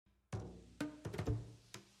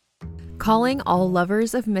calling all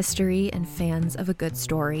lovers of mystery and fans of a good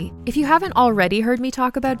story. If you haven't already heard me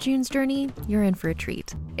talk about June's Journey, you're in for a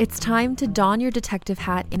treat. It's time to don your detective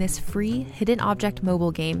hat in this free hidden object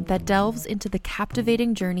mobile game that delves into the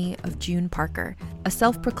captivating journey of June Parker, a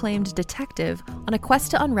self-proclaimed detective on a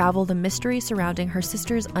quest to unravel the mystery surrounding her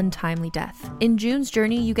sister's untimely death. In June's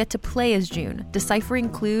Journey, you get to play as June, deciphering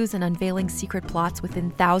clues and unveiling secret plots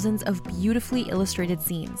within thousands of beautifully illustrated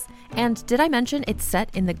scenes. And did I mention it's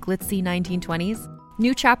set in the glitzy 1920s?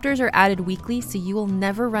 New chapters are added weekly, so you will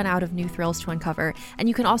never run out of new thrills to uncover, and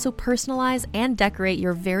you can also personalize and decorate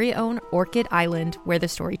your very own Orchid Island where the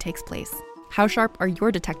story takes place. How sharp are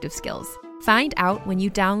your detective skills? Find out when you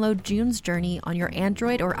download June's Journey on your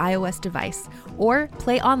Android or iOS device, or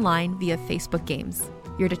play online via Facebook Games.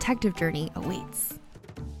 Your detective journey awaits.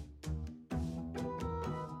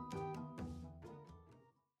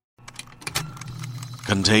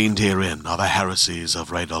 Contained herein are the heresies of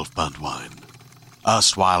Radolf Burntwine,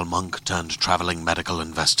 erstwhile monk turned traveling medical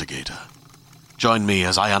investigator. Join me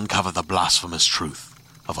as I uncover the blasphemous truth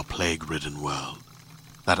of a plague-ridden world,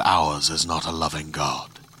 that ours is not a loving God,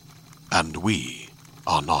 and we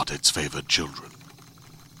are not its favored children.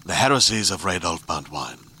 The heresies of Radolf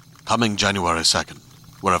Burntwine, coming January 2nd,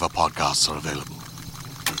 wherever podcasts are available.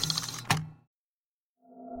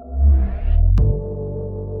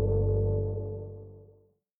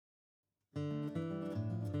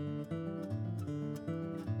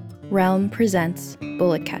 Realm presents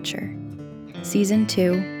Bullet Catcher, Season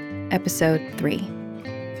 2, Episode 3.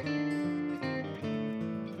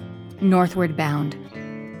 Northward Bound.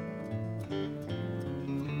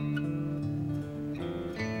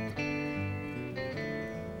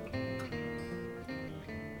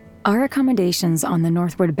 Our accommodations on the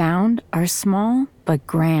Northward Bound are small but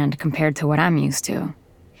grand compared to what I'm used to.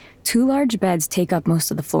 2 large beds take up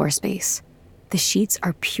most of the floor space. The sheets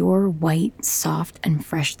are pure white, soft, and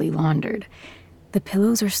freshly laundered. The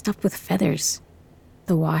pillows are stuffed with feathers.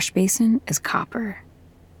 The wash basin is copper.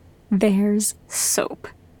 There's soap.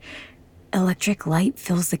 Electric light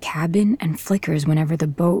fills the cabin and flickers whenever the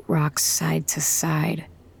boat rocks side to side.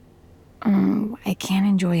 I can't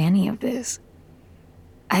enjoy any of this.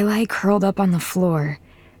 I lie curled up on the floor,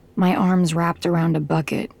 my arms wrapped around a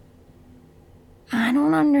bucket. I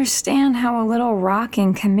don't understand how a little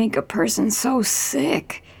rocking can make a person so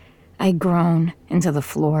sick. I groan into the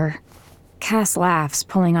floor. Cass laughs,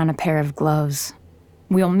 pulling on a pair of gloves.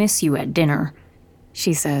 We'll miss you at dinner,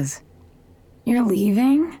 she says. You're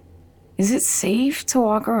leaving? Is it safe to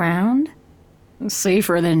walk around?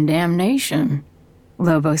 Safer than damnation,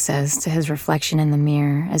 Lobo says to his reflection in the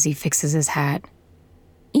mirror as he fixes his hat.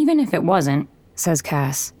 Even if it wasn't, says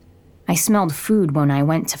Cass. I smelled food when I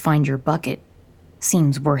went to find your bucket.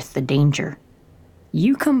 Seems worth the danger.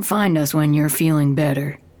 You come find us when you're feeling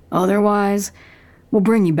better. Otherwise, we'll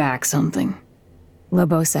bring you back something,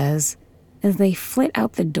 Lobo says, as they flit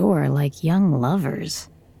out the door like young lovers.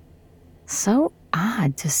 So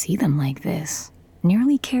odd to see them like this,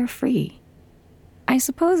 nearly carefree. I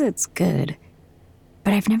suppose it's good,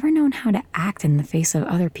 but I've never known how to act in the face of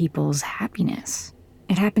other people's happiness.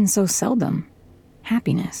 It happens so seldom.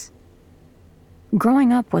 Happiness.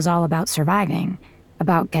 Growing up was all about surviving,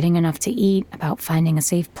 about getting enough to eat, about finding a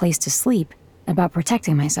safe place to sleep, about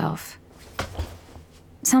protecting myself.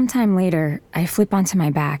 Sometime later, I flip onto my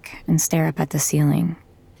back and stare up at the ceiling.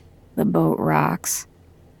 The boat rocks.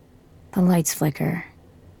 The lights flicker.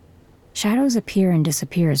 Shadows appear and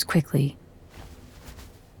disappear as quickly.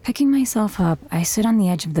 Picking myself up, I sit on the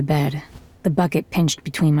edge of the bed, the bucket pinched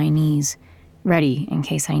between my knees, ready in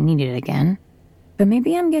case I need it again. But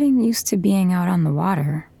maybe I'm getting used to being out on the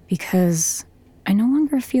water, because I no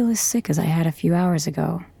longer feel as sick as I had a few hours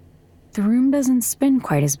ago. The room doesn't spin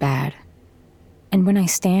quite as bad. And when I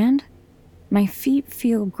stand, my feet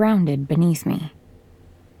feel grounded beneath me.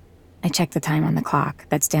 I check the time on the clock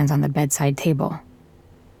that stands on the bedside table.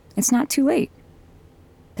 It's not too late.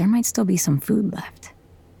 There might still be some food left.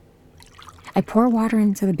 I pour water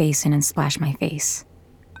into the basin and splash my face.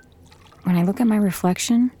 When I look at my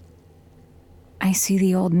reflection, I see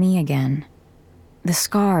the old me again. The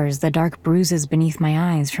scars, the dark bruises beneath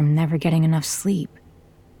my eyes from never getting enough sleep.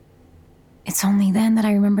 It's only then that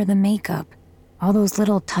I remember the makeup, all those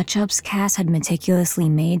little touch-ups Cass had meticulously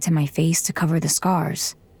made to my face to cover the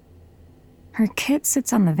scars. Her kit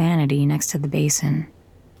sits on the vanity next to the basin.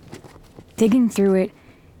 Digging through it,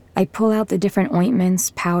 I pull out the different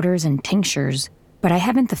ointments, powders, and tinctures, but I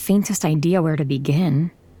haven't the faintest idea where to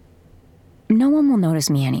begin. No one will notice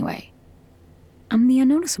me anyway. I'm the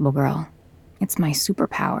unnoticeable girl. It's my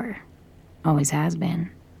superpower. Always has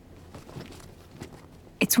been.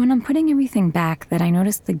 It's It's when I'm putting everything back that I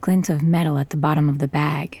notice the glint of metal at the bottom of the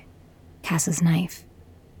bag. Cass's knife.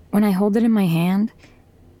 When I hold it in my hand,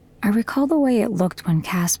 I recall the way it looked when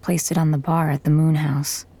Cass placed it on the bar at the Moon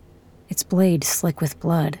House, its blade slick with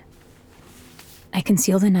blood. I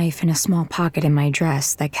conceal the knife in a small pocket in my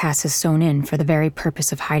dress that Cass has sewn in for the very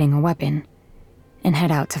purpose of hiding a weapon, and head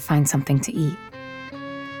out to find something to eat.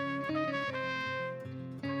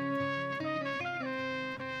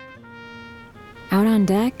 Out on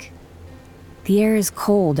deck, the air is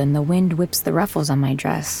cold and the wind whips the ruffles on my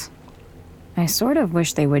dress. I sort of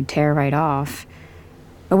wish they would tear right off,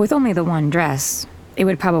 but with only the one dress, it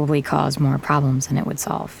would probably cause more problems than it would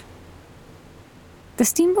solve. The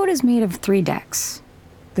steamboat is made of 3 decks.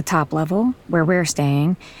 The top level, where we're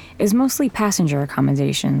staying, is mostly passenger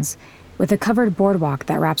accommodations, with a covered boardwalk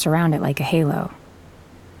that wraps around it like a halo.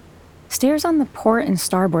 Stairs on the port and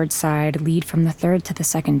starboard side lead from the 3rd to the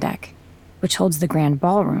 2nd deck, which holds the grand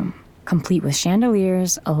ballroom, complete with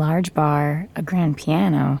chandeliers, a large bar, a grand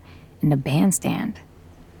piano, and a bandstand.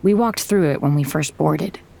 We walked through it when we first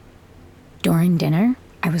boarded. During dinner,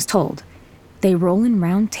 I was told, they roll in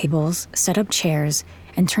round tables, set up chairs,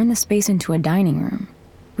 and turn the space into a dining room,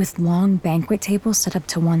 with long banquet tables set up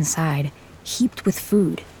to one side, heaped with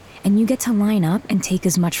food, and you get to line up and take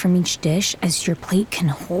as much from each dish as your plate can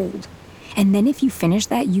hold. And then if you finish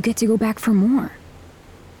that, you get to go back for more.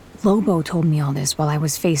 Lobo told me all this while I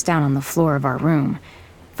was face down on the floor of our room,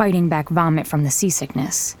 fighting back vomit from the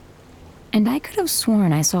seasickness. And I could have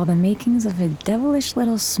sworn I saw the makings of a devilish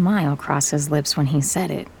little smile cross his lips when he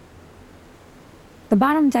said it. The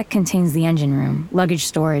bottom deck contains the engine room, luggage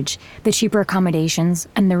storage, the cheaper accommodations,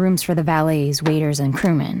 and the rooms for the valets, waiters, and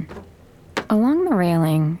crewmen. Along the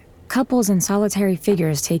railing, couples and solitary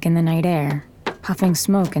figures take in the night air, puffing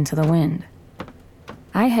smoke into the wind.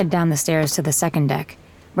 I head down the stairs to the 2nd deck,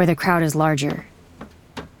 where the crowd is larger.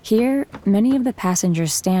 Here, many of the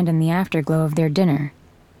passengers stand in the afterglow of their dinner,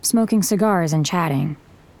 smoking cigars and chatting.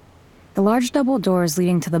 The large double doors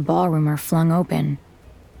leading to the ballroom are flung open,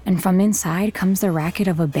 and from inside comes the racket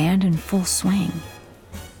of a band in full swing.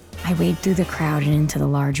 I wade through the crowd and into the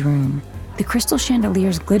large room. The crystal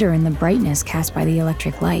chandeliers glitter in the brightness cast by the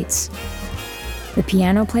electric lights. The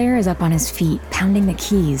piano player is up on his feet, pounding the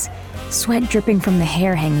keys, sweat dripping from the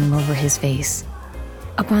hair hanging over his face.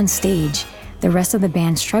 Up on stage, the rest of the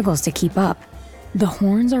band struggles to keep up. The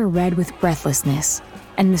horns are red with breathlessness,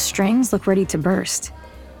 and the strings look ready to burst.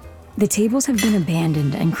 The tables have been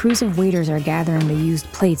abandoned, and crews of waiters are gathering the used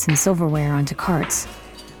plates and silverware onto carts,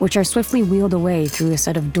 which are swiftly wheeled away through a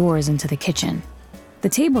set of doors into the kitchen. The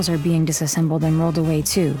tables are being disassembled and rolled away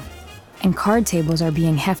too, and card tables are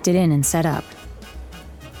being hefted in and set up.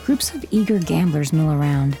 Groups of eager gamblers mill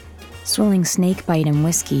around, swilling snakebite and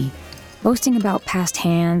whiskey, boasting about past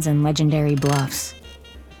hands and legendary bluffs.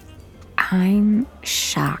 I'm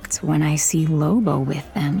shocked when I see Lobo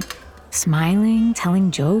with them, smiling,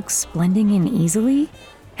 telling jokes, blending in easily,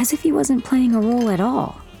 as if he wasn't playing a role at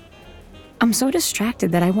all. I'm so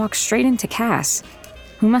distracted that I walk straight into Cass,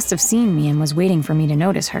 who must have seen me and was waiting for me to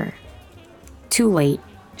notice her. "Too late,"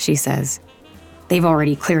 she says. "They've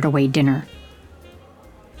already cleared away dinner."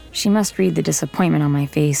 She must read the disappointment on my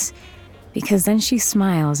face, because then she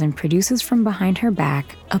smiles and produces from behind her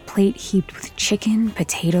back a plate heaped with chicken,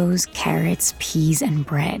 potatoes, carrots, peas, and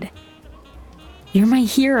bread. "You're my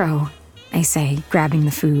hero," I say, grabbing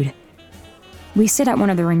the food. We sit at one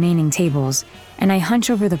of the remaining tables, and I hunch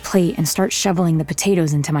over the plate and start shoveling the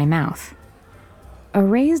potatoes into my mouth. A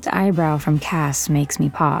raised eyebrow from Cass makes me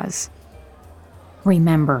pause.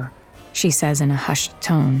 "Remember," she says in a hushed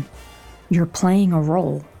tone, "you're playing a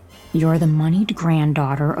role. You're the moneyed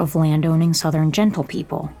granddaughter of landowning southern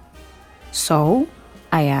gentlepeople." "So?"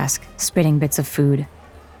 I ask, spitting bits of food.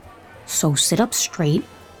 "So sit up straight,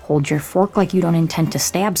 hold your fork like you don't intend to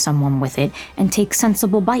stab someone with it, and take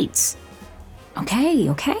sensible bites." Okay,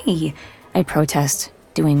 I protest,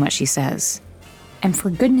 doing what she says. "And for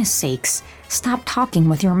goodness sakes, stop talking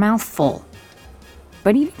with your mouth full."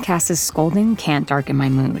 But even Cass's scolding can't darken my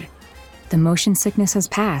mood. The motion sickness has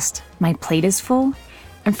passed, my plate is full,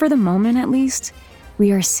 and for the moment at least,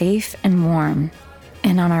 we are safe and warm,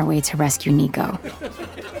 and on our way to rescue Nico.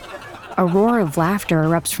 A roar of laughter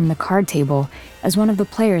erupts from the card table as one of the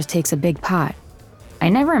players takes a big pot. "I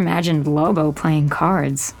never imagined Lobo playing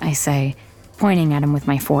cards," I say, pointing at him with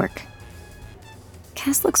my fork.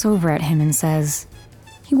 Cass looks over at him and says,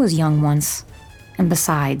 "He was young once. And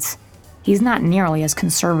besides, he's not nearly as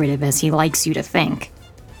conservative as he likes you to think."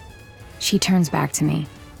 She turns back to me.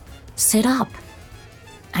 "Sit up."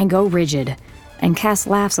 I go rigid, and Cass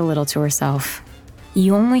laughs a little to herself.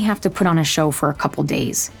 "You only have to put on a show for a couple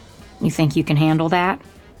days. You think you can handle that?"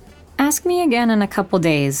 Ask me again in a couple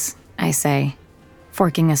days, I say,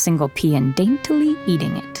 forking a single pea and daintily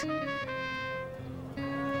eating it.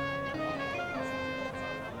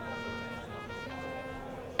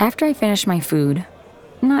 After I finish my food,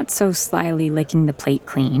 not so slyly licking the plate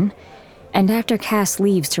clean, and after Cass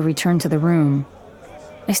leaves to return to the room,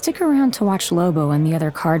 I stick around to watch Lobo and the other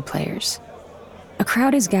card players. A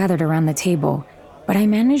crowd is gathered around the table, but I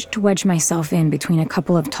manage to wedge myself in between a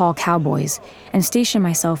couple of tall cowboys and station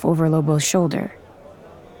myself over Lobo's shoulder.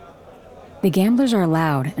 The gamblers are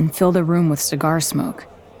loud and fill the room with cigar smoke,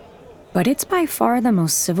 but it's by far the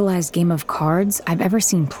most civilized game of cards I've ever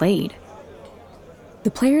seen played.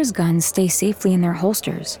 The players' guns stay safely in their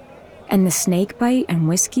holsters, and the snake bite and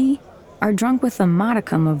whiskey are drunk with a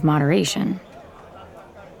modicum of moderation.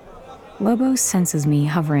 Lobo senses me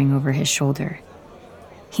hovering over his shoulder.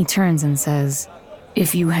 He turns and says,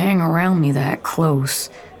 "If you hang around me that close,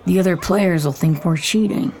 the other players will think we're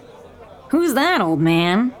cheating." "Who's that, old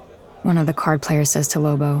man?" one of the card players says to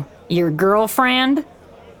Lobo. "Your girlfriend?"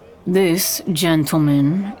 "This,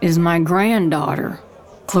 gentleman, is my granddaughter,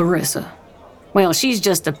 Clarissa." "Well, she's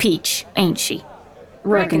just a peach, ain't she?"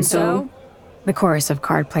 "Reckon so," the chorus of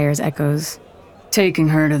card players echoes. "Taking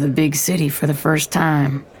her to the big city for the first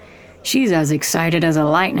time. She's as excited as a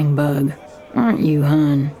lightning bug, aren't you,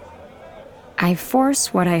 hun?" I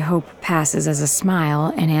force what I hope passes as a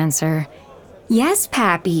smile and answer, "Yes,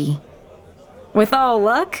 Pappy." "With all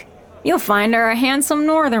luck, you'll find her a handsome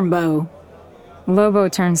northern beau." Lobo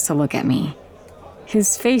turns to look at me,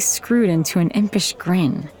 his face screwed into an impish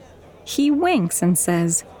grin. He winks and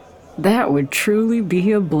says, "That would truly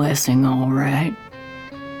be a blessing, all right."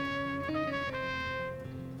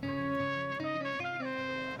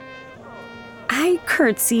 I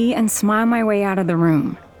curtsy and smile my way out of the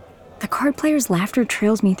room. The card players' laughter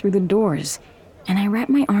trails me through the doors, and I wrap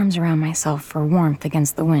my arms around myself for warmth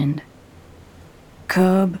against the wind.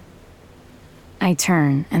 "Cub." I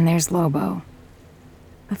turn, and there's Lobo.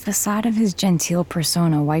 The facade of his genteel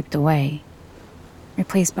persona wiped away,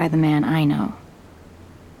 replaced by the man I know.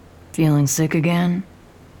 "Feeling sick again?"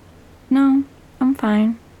 "No, I'm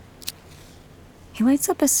fine." He lights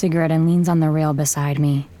up a cigarette and leans on the rail beside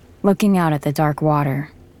me, looking out at the dark water.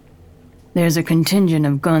 "There's a contingent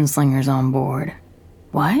of gunslingers on board."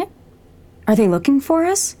 "What? Are they looking for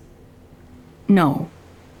us?" "No,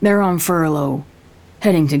 they're on furlough,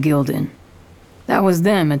 heading to Gildan. That was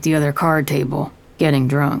them at the other card table, getting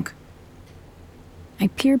drunk." I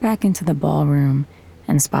peer back into the ballroom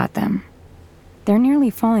and spot them. They're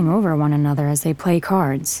nearly falling over one another as they play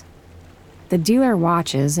cards. The dealer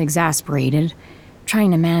watches, exasperated,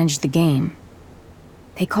 trying to manage the game.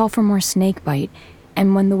 They call for more snakebite,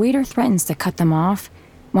 and when the waiter threatens to cut them off,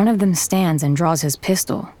 one of them stands and draws his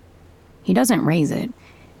pistol. He doesn't raise it.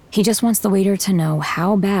 He just wants the waiter to know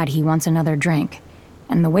how bad he wants another drink,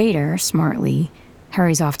 and the waiter, smartly,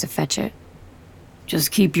 hurries off to fetch it.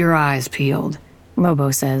 "Just keep your eyes peeled," Lobo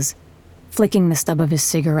says, flicking the stub of his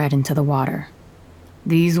cigarette into the water.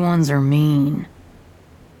 "These ones are mean."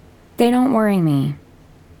 "They don't worry me."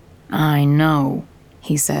 "I know,"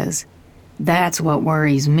 he says. "That's what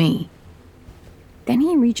worries me." Then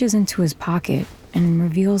he reaches into his pocket and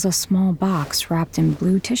reveals a small box wrapped in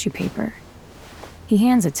blue tissue paper. He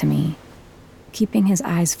hands it to me, keeping his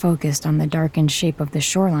eyes focused on the darkened shape of the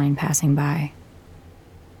shoreline passing by.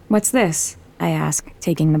 "What's this?" I ask,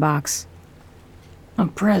 taking the box. "A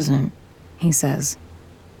present," he says.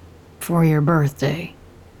 "For your birthday."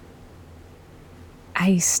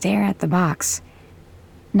 I stare at the box,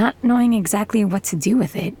 not knowing exactly what to do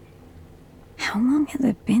with it. How long has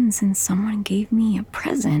it been since someone gave me a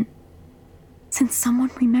present? Since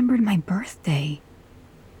someone remembered my birthday?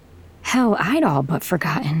 Hell, I'd all but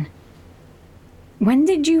forgotten. When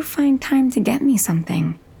did you find time to get me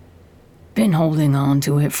something? Been holding on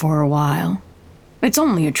to it for a while. It's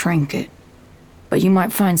only a trinket, but you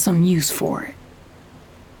might find some use for it.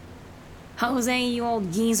 "Jose, you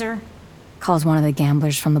old geezer," calls one of the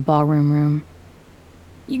gamblers from the ballroom room.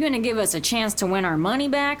 "You gonna give us a chance to win our money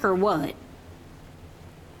back or what?"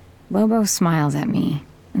 Lobo smiles at me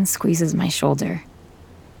and squeezes my shoulder.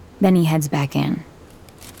 Then he heads back in.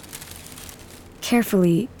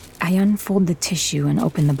 Carefully, I unfold the tissue and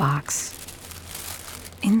open the box.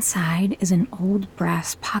 Inside is an old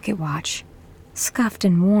brass pocket watch, scuffed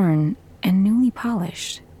and worn and newly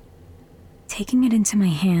polished. Taking it into my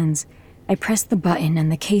hands, I press the button and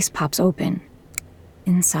the case pops open.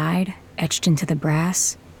 Inside, etched into the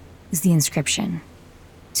brass, is the inscription,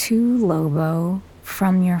 "To Lobo,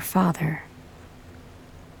 from your father."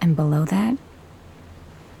 And below that,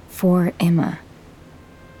 "For Emma,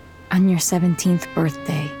 on your 17th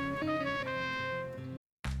birthday."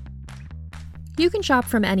 You can shop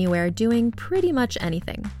from anywhere doing pretty much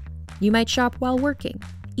anything. You might shop while working,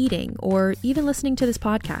 eating, or even listening to this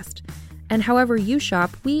podcast. And however you shop,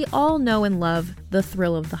 we all know and love the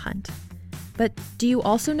thrill of the hunt. But do you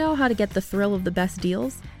also know how to get the thrill of the best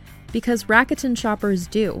deals? Because Rakuten shoppers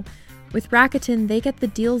do. With Rakuten, they get the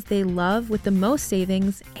deals they love with the most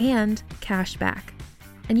savings and cash back.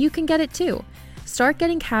 And you can get it too. Start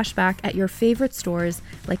getting cash back at your favorite stores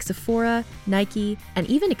like Sephora, Nike, and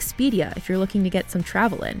even Expedia if you're looking to get some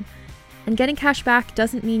travel in. And getting cash back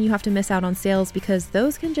doesn't mean you have to miss out on sales because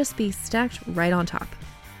those can just be stacked right on top.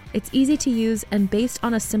 It's easy to use and based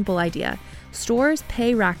on a simple idea. Stores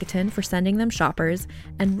pay Rakuten for sending them shoppers,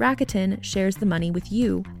 and Rakuten shares the money with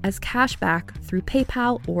you as cash back through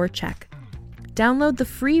PayPal or check. Download the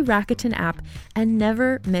free Rakuten app and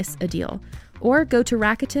never miss a deal. Or go to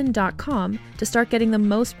Rakuten.com to start getting the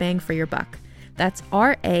most bang for your buck. That's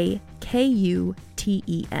Rakuten.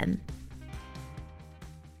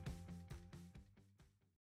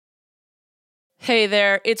 Hey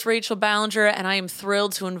there, it's Rachel Ballinger, and I am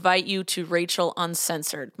thrilled to invite you to Rachel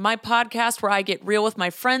Uncensored, my podcast where I get real with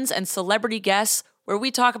my friends and celebrity guests, where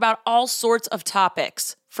we talk about all sorts of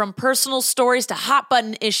topics. From personal stories to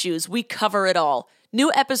hot-button issues, we cover it all. New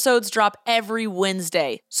episodes drop every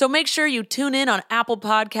Wednesday, so make sure you tune in on Apple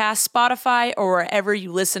Podcasts, Spotify, or wherever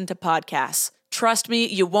you listen to podcasts. Trust me,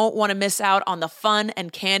 you won't want to miss out on the fun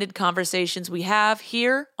and candid conversations we have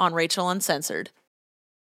here on Rachel Uncensored.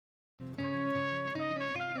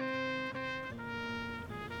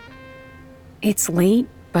 It's late,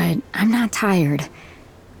 but I'm not tired.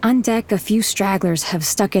 On deck, a few stragglers have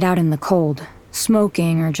stuck it out in the cold,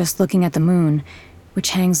 smoking or just looking at the moon,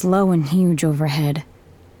 which hangs low and huge overhead.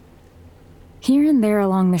 Here and there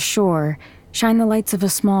along the shore shine the lights of a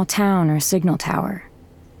small town or signal tower.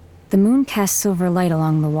 The moon casts silver light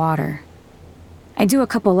along the water. I do a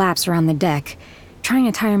couple laps around the deck, trying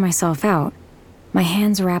to tire myself out, my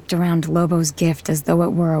hands wrapped around Lobo's gift as though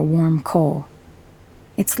it were a warm coal.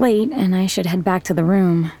 It's late and I should head back to the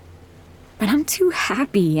room, but I'm too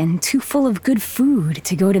happy and too full of good food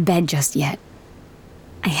to go to bed just yet.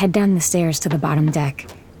 I head down the stairs to the bottom deck,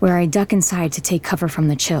 where I duck inside to take cover from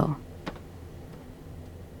the chill.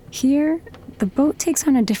 Here, the boat takes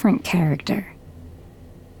on a different character.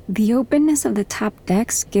 The openness of the top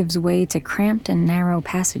decks gives way to cramped and narrow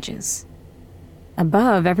passages.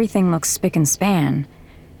 Above, everything looks spick and span,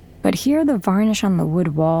 but here the varnish on the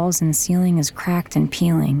wood walls and ceiling is cracked and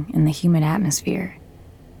peeling in the humid atmosphere.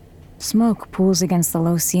 Smoke pools against the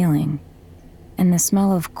low ceiling, and the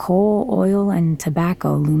smell of coal, oil, and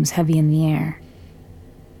tobacco looms heavy in the air.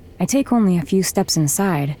 I take only a few steps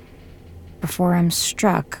inside before I'm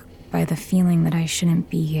struck by the feeling that I shouldn't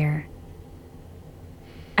be here.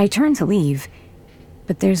 I turn to leave,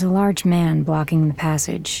 but there's a large man blocking the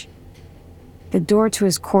passage. The door to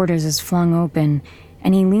his quarters is flung open,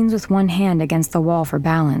 and he leans with one hand against the wall for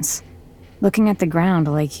balance, looking at the ground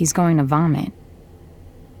like he's going to vomit.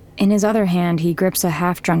 In his other hand, he grips a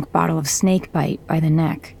half-drunk bottle of snakebite by the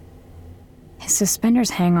neck. His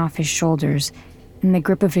suspenders hang off his shoulders, and the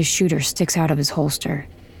grip of his shooter sticks out of his holster.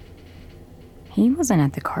 He wasn't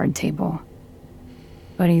at the card table,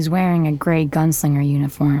 but he's wearing a gray gunslinger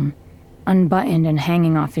uniform, unbuttoned and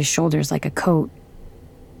hanging off his shoulders like a coat.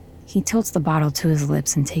 He tilts the bottle to his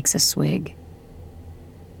lips and takes a swig.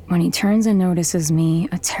 When he turns and notices me,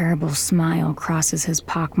 a terrible smile crosses his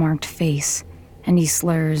pockmarked face, and he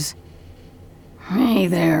slurs, "Hey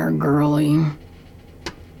there, girlie."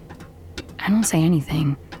 I don't say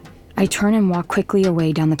anything. I turn and walk quickly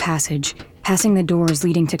away down the passage, passing the doors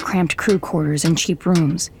leading to cramped crew quarters and cheap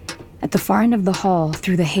rooms. At the far end of the hall,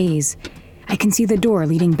 through the haze, I can see the door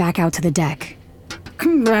leading back out to the deck.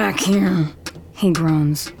 "Come back here," he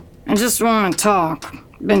groans. "I just want to talk.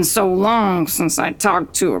 Been so long since I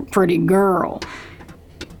talked to a pretty girl."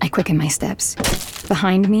 I quicken my steps.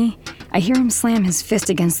 Behind me, I hear him slam his fist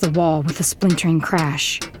against the wall with a splintering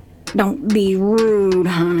crash. "Don't be rude,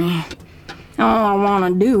 honey. All I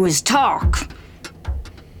want to do is talk."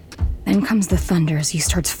 Then comes the thunder as he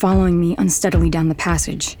starts following me unsteadily down the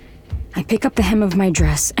passage. I pick up the hem of my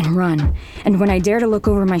dress and run, and when I dare to look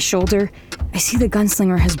over my shoulder, I see the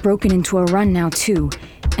gunslinger has broken into a run now too,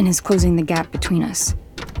 and is closing the gap between us.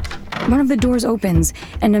 One of the doors opens,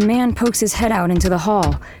 and a man pokes his head out into the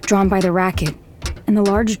hall, drawn by the racket, and the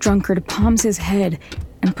large drunkard palms his head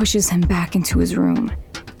and pushes him back into his room.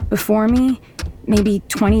 Before me, maybe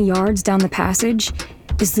 20 yards down the passage,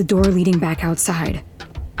 is the door leading back outside.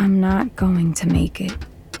 I'm not going to make it.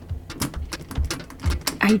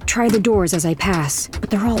 I try the doors as I pass, but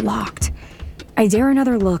they're all locked. I dare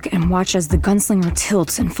another look and watch as the gunslinger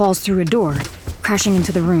tilts and falls through a door, crashing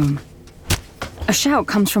into the room. A shout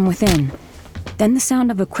comes from within, then the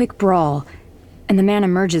sound of a quick brawl, and the man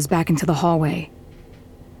emerges back into the hallway.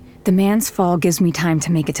 The man's fall gives me time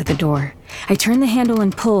to make it to the door. I turn the handle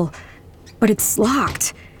and pull, but it's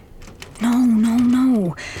locked.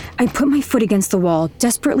 No. I put my foot against the wall,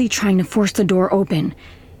 desperately trying to force the door open.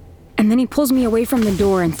 And then he pulls me away from the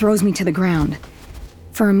door and throws me to the ground.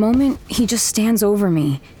 For a moment, he just stands over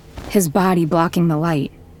me, his body blocking the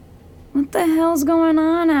light. "What the hell's going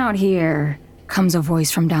on out here?" comes a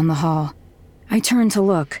voice from down the hall. I turn to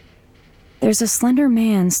look. There's a slender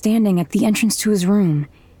man standing at the entrance to his room.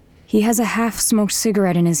 He has a half-smoked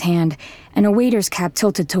cigarette in his hand and a waiter's cap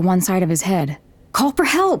tilted to one side of his head. "Call for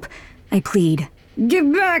help!" I plead.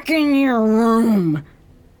 "Get back in your room!"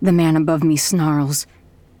 the man above me snarls,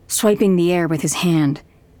 swiping the air with his hand.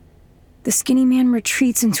 The skinny man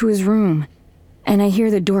retreats into his room, and I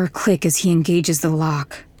hear the door click as he engages the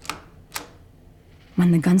lock.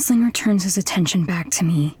 When the gunslinger turns his attention back to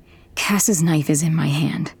me, Cass's knife is in my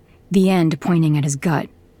hand, the end pointing at his gut.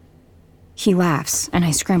 He laughs, and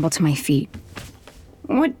I scramble to my feet.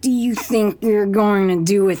 "What do you think you're going to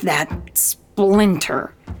do with that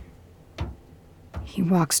splinter?" He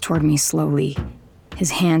walks toward me slowly,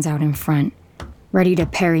 his hands out in front, ready to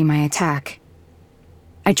parry my attack.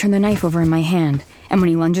 I turn the knife over in my hand, and when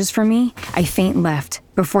he lunges for me, I feint left,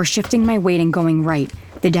 before shifting my weight and going right,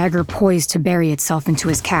 the dagger poised to bury itself into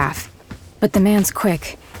his calf. But the man's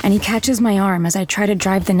quick, and he catches my arm as I try to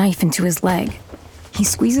drive the knife into his leg. He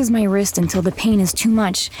squeezes my wrist until the pain is too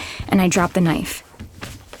much, and I drop the knife.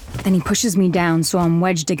 Then he pushes me down so I'm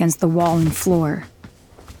wedged against the wall and floor.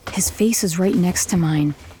 His face is right next to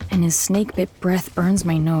mine, and his snake-bit breath burns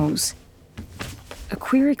my nose. A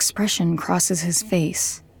queer expression crosses his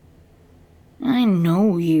face. "I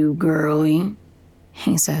know you, girlie,"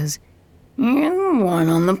 he says. "You're the one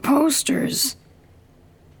on the posters."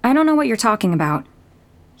 "I don't know what you're talking about."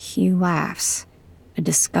 He laughs, a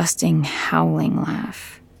disgusting, howling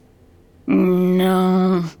laugh.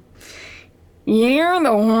 "No, you're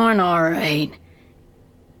the one, all right."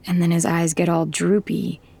 And then his eyes get all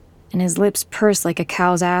droopy, and his lips purse like a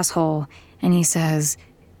cow's asshole, and he says,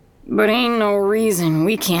 "But ain't no reason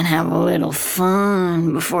we can't have a little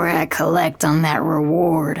fun before I collect on that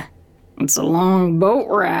reward. It's a long boat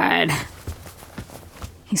ride."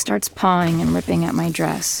 He starts pawing and ripping at my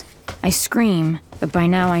dress. I scream, but by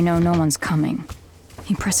now I know no one's coming.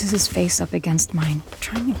 He presses his face up against mine,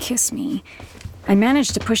 trying to kiss me. I manage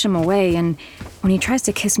to push him away, and when he tries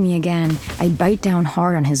to kiss me again, I bite down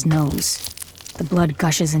hard on his nose. The blood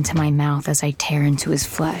gushes into my mouth as I tear into his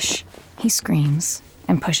flesh. He screams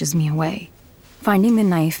and pushes me away. Finding the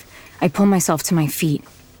knife, I pull myself to my feet.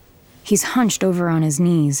 He's hunched over on his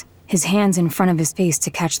knees, his hands in front of his face to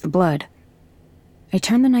catch the blood. I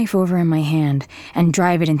turn the knife over in my hand and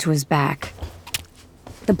drive it into his back.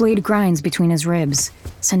 The blade grinds between his ribs,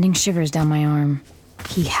 sending shivers down my arm.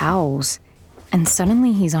 He howls, and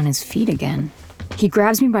suddenly he's on his feet again. He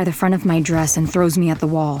grabs me by the front of my dress and throws me at the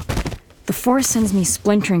wall. The force sends me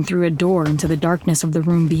splintering through a door into the darkness of the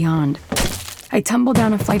room beyond. I tumble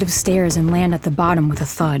down a flight of stairs and land at the bottom with a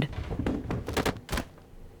thud.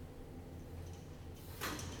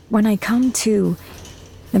 When I come to,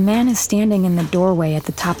 the man is standing in the doorway at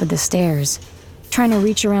the top of the stairs, trying to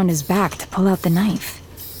reach around his back to pull out the knife.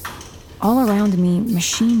 All around me,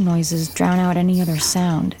 machine noises drown out any other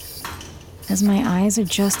sound. As my eyes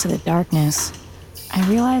adjust to the darkness, I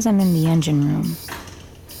realize I'm in the engine room.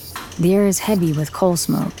 The air is heavy with coal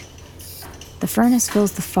smoke. The furnace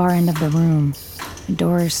fills the far end of the room, the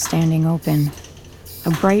doors standing open,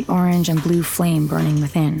 a bright orange and blue flame burning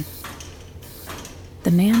within.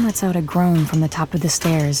 The man lets out a groan from the top of the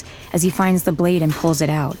stairs as he finds the blade and pulls it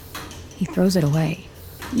out. He throws it away.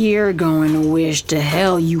 "You're going to wish to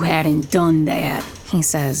hell you hadn't done that," he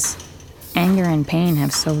says. Anger and pain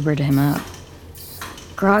have sobered him up.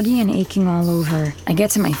 Groggy and aching all over, I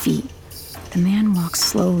get to my feet. The man walks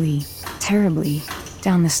slowly, terribly,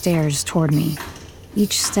 down the stairs toward me,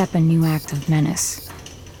 each step a new act of menace.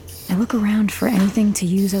 I look around for anything to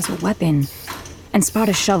use as a weapon and spot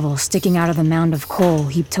a shovel sticking out of the mound of coal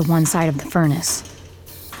heaped to one side of the furnace.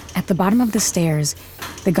 At the bottom of the stairs,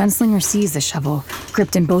 the gunslinger sees the shovel,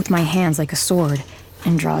 gripped in both my hands like a sword,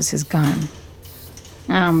 and draws his gun.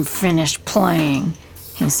 "I'm finished playing,"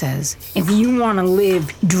 he says. "If you want to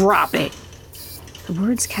live, drop it." The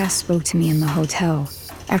words Cass spoke to me in the hotel,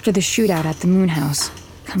 after the shootout at the Moon House,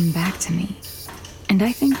 come back to me. And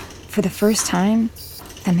I think, for the first time,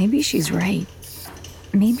 that maybe she's right.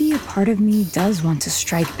 Maybe a part of me does want to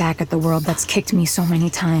strike back at the world that's kicked me so many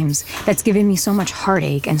times, that's given me so much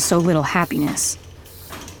heartache and so little happiness.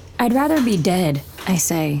 "I'd rather be dead," I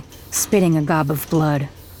say, spitting a gob of blood.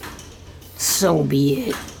 "So be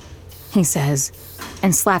it," he says,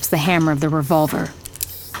 and slaps the hammer of the revolver.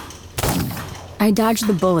 I dodge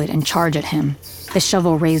the bullet and charge at him, the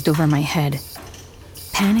shovel raised over my head.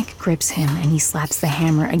 Panic grips him and he slaps the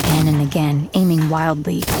hammer again and again, aiming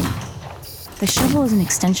wildly. The shovel is an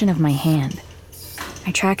extension of my hand.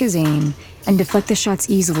 I track his aim and deflect the shots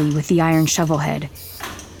easily with the iron shovel head.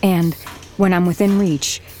 And when I'm within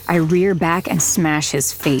reach, I rear back and smash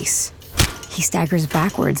his face. He staggers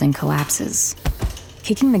backwards and collapses.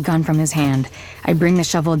 Kicking the gun from his hand, I bring the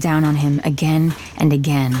shovel down on him again and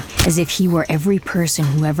again, as if he were every person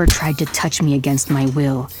who ever tried to touch me against my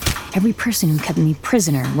will. Every person who kept me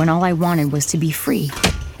prisoner when all I wanted was to be free.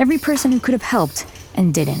 Every person who could have helped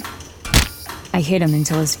and didn't. I hit him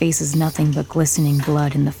until his face is nothing but glistening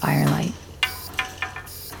blood in the firelight.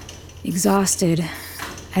 Exhausted,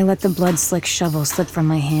 I let the blood-slick shovel slip from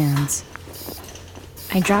my hands.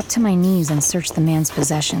 I drop to my knees and search the man's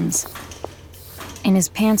possessions. In his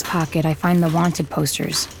pants pocket, I find the wanted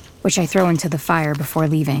posters, which I throw into the fire before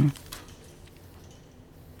leaving.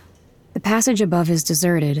 The passage above is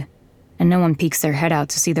deserted, and no one peeks their head out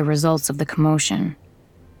to see the results of the commotion.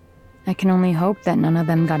 I can only hope that none of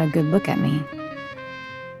them got a good look at me.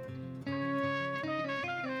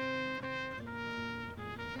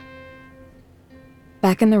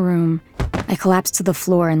 Back in the room, I collapse to the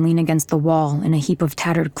floor and lean against the wall in a heap of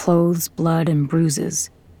tattered clothes, blood, and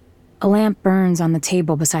bruises. A lamp burns on the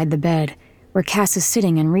table beside the bed, where Cass is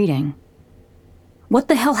sitting and reading. "What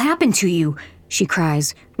the hell happened to you?" she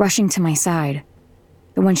cries, rushing to my side.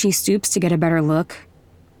 But when she stoops to get a better look,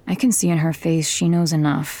 I can see in her face she knows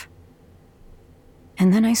enough.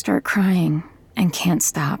 And then I start crying and can't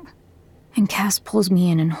stop, and Cass pulls me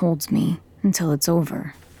in and holds me until it's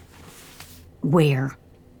over. "Where?"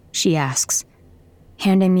 she asks,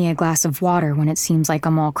 handing me a glass of water when it seems like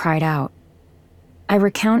I'm all cried out. I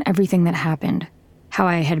recount everything that happened, how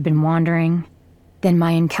I had been wandering, then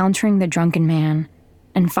my encountering the drunken man,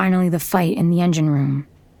 and finally the fight in the engine room.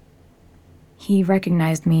 He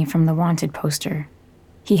recognized me from the wanted poster.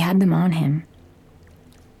 He had them on him.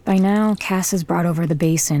 By now, Cass has brought over the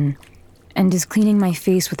basin and is cleaning my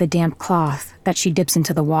face with a damp cloth that she dips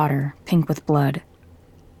into the water, pink with blood.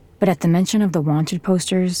 But at the mention of the wanted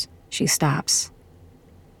posters, she stops.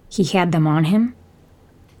 He had them on him?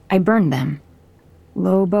 I burned them.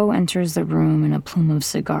 Lobo enters the room in a plume of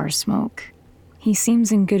cigar smoke. He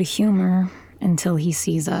seems in good humor until he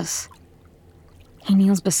sees us. He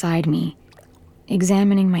kneels beside me,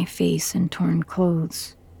 examining my face and torn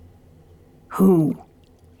clothes. "Who?"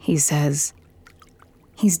 he says.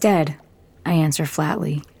 "He's dead," I answer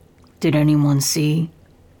flatly. "Did anyone see?"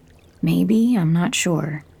 "Maybe, I'm not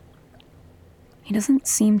sure." He doesn't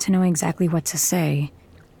seem to know exactly what to say,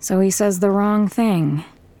 so he says the wrong thing.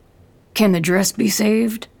 "Can the dress be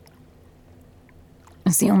saved?"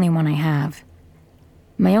 It's the only one I have.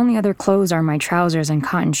 My only other clothes are my trousers and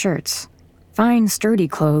cotton shirts. Fine, sturdy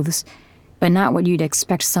clothes, but not what you'd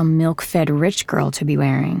expect some milk-fed rich girl to be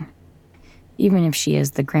wearing, even if she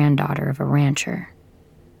is the granddaughter of a rancher.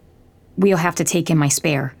 "We'll have to take in my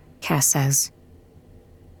spare," Cass says.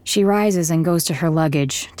 She rises and goes to her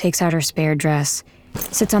luggage, takes out her spare dress,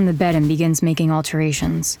 sits on the bed and begins making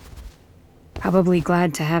alterations. Probably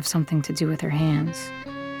glad to have something to do with her hands.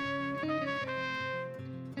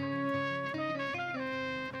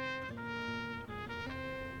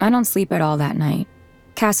 I don't sleep at all that night.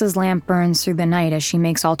 Cass's lamp burns through the night as she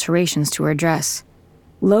makes alterations to her dress.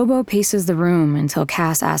 Lobo paces the room until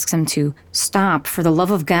Cass asks him to stop, for the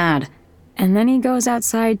love of God, and then he goes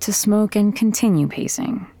outside to smoke and continue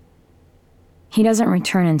pacing. He doesn't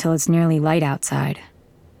return until it's nearly light outside.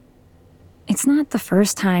 It's not the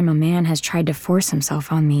first time a man has tried to force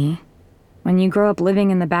himself on me. When you grow up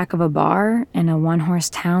living in the back of a bar in a one-horse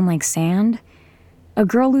town like Sand, a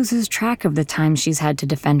girl loses track of the times she's had to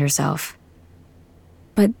defend herself.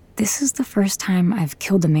 But this is the first time I've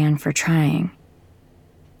killed a man for trying.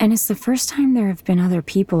 And it's the first time there have been other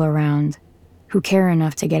people around who care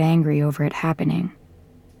enough to get angry over it happening.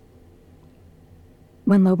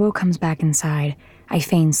 When Lobo comes back inside, I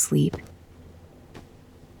feign sleep.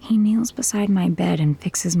 He kneels beside my bed and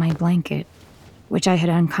fixes my blanket, which I had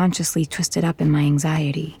unconsciously twisted up in my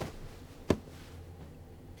anxiety.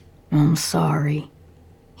 "I'm sorry,"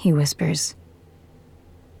 he whispers.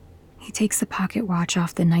 He takes the pocket watch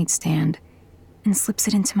off the nightstand and slips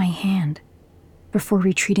it into my hand before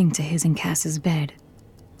retreating to his and Cass's bed.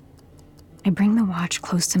 I bring the watch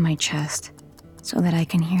close to my chest so that I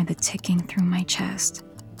can hear the ticking through my chest,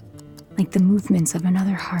 like the movements of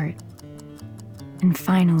another heart. And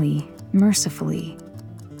finally, mercifully,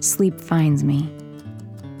 sleep finds me.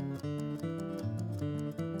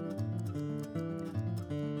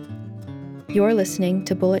 You're listening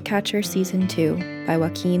to Bullet Catcher Season 2 by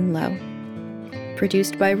Joaquin Lowe.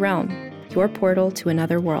 Produced by Realm, your portal to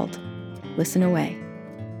another world. Listen away.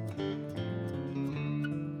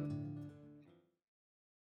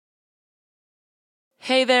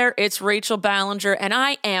 Hey there, it's Rachel Ballinger, and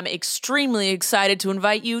I am extremely excited to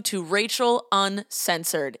invite you to Rachel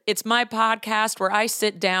Uncensored. It's my podcast where I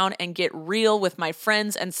sit down and get real with my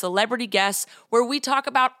friends and celebrity guests, where we talk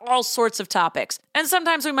about all sorts of topics. And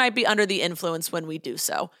sometimes we might be under the influence when we do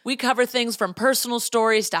so. We cover things from personal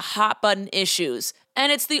stories to hot button issues.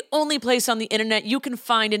 And it's the only place on the internet you can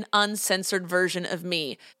find an uncensored version of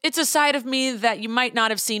me. It's a side of me that you might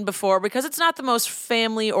not have seen before because it's not the most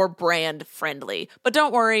family or brand friendly. But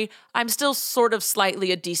don't worry, I'm still sort of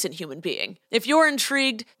slightly a decent human being. If you're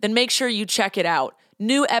intrigued, then make sure you check it out.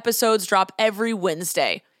 New episodes drop every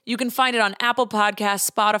Wednesday. You can find it on Apple Podcasts,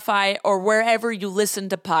 Spotify, or wherever you listen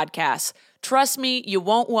to podcasts. Trust me, you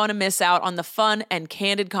won't want to miss out on the fun and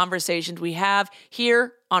candid conversations we have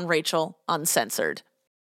here on Rachel Uncensored.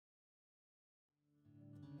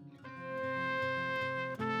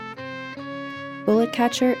 Bullet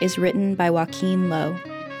Catcher is written by Joaquin Lowe,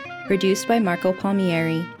 produced by Marco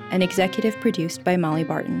Palmieri, and executive produced by Molly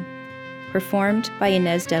Barton. Performed by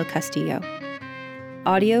Inez del Castillo.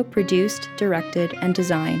 Audio produced, directed, and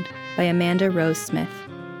designed by Amanda Rose Smith.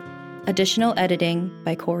 Additional editing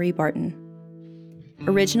by Corey Barton.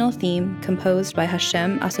 Original theme composed by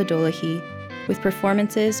Hashem Asadolahi, with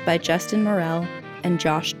performances by Justin Morel and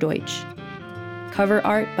Josh Deutsch. Cover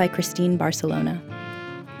art by Christine Barcelona.